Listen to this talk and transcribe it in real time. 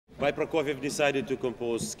why Prokofiev decided to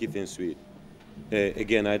compose Scythian Suite.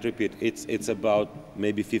 Again, I repeat, it's about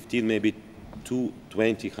maybe 15, maybe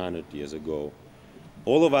 200 years ago.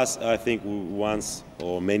 All of us, I think, once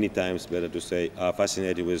or many times, better to say, are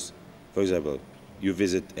fascinated with, for example, you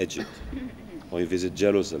visit Egypt or you visit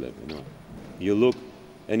Jerusalem. You look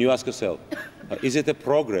and you ask yourself, is it a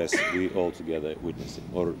progress we all together witnessing,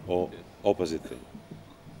 or opposite thing?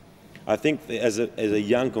 I think as a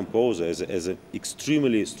young composer, as an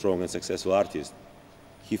extremely strong and successful artist,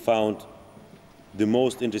 he found the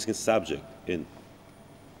most interesting subject in.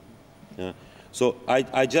 So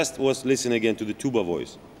I just was listening again to the tuba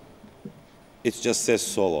voice. It just says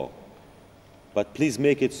solo. But please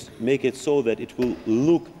make it so that it will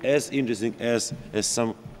look as interesting as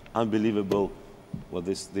some unbelievable, well,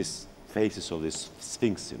 this faces of this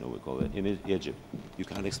sphinx, we call it, in Egypt. You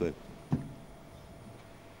can't explain.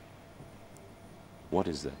 What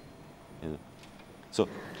is that? So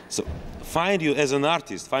find you as an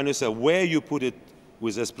artist, find yourself where you put it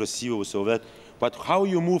with espressivo, so that, but how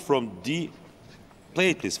you move from D,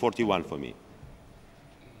 play it please, 41 for me.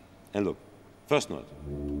 And look, first note.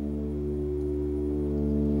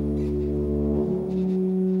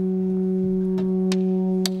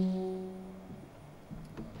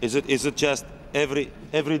 Is it just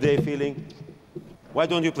everyday feeling? Why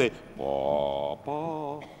don't you play?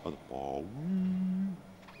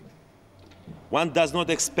 One does not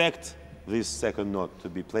expect this second note to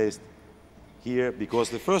be placed here because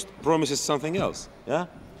the first promises something else. Yeah?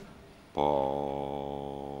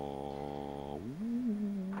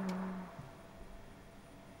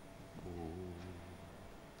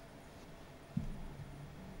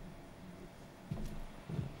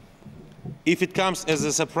 If it comes as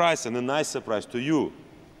a surprise and a nice surprise to you,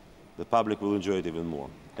 the public will enjoy it even more.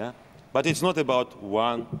 Yeah? But it's not about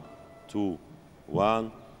 1, 2,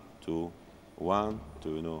 1, 2, 1,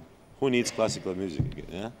 2, Who needs classical music again?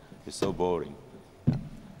 Yeah? It's so boring. Yeah?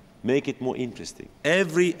 Make it more interesting.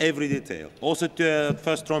 Every detail. Also to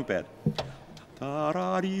first trumpet. Yeah?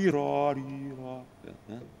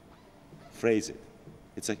 Phrase it.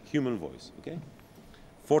 It's a human voice, okay?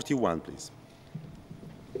 41, please.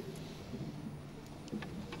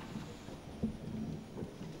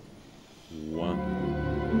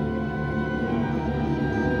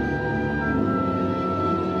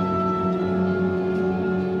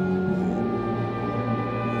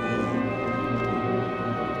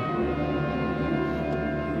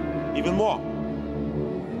 Even more.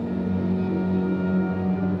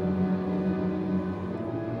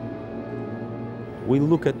 We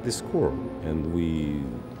look at the score and we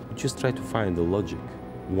just try to find the logic.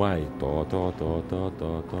 Why? Ta ta ta ta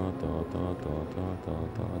ta ta ta ta ta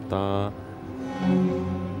ta ta.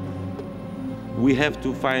 We have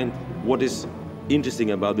to find what is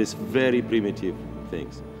interesting about these very primitive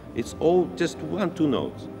things. It's all just 1, 2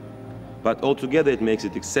 notes. But altogether it makes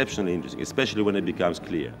it exceptionally interesting, especially when it becomes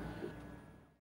clear.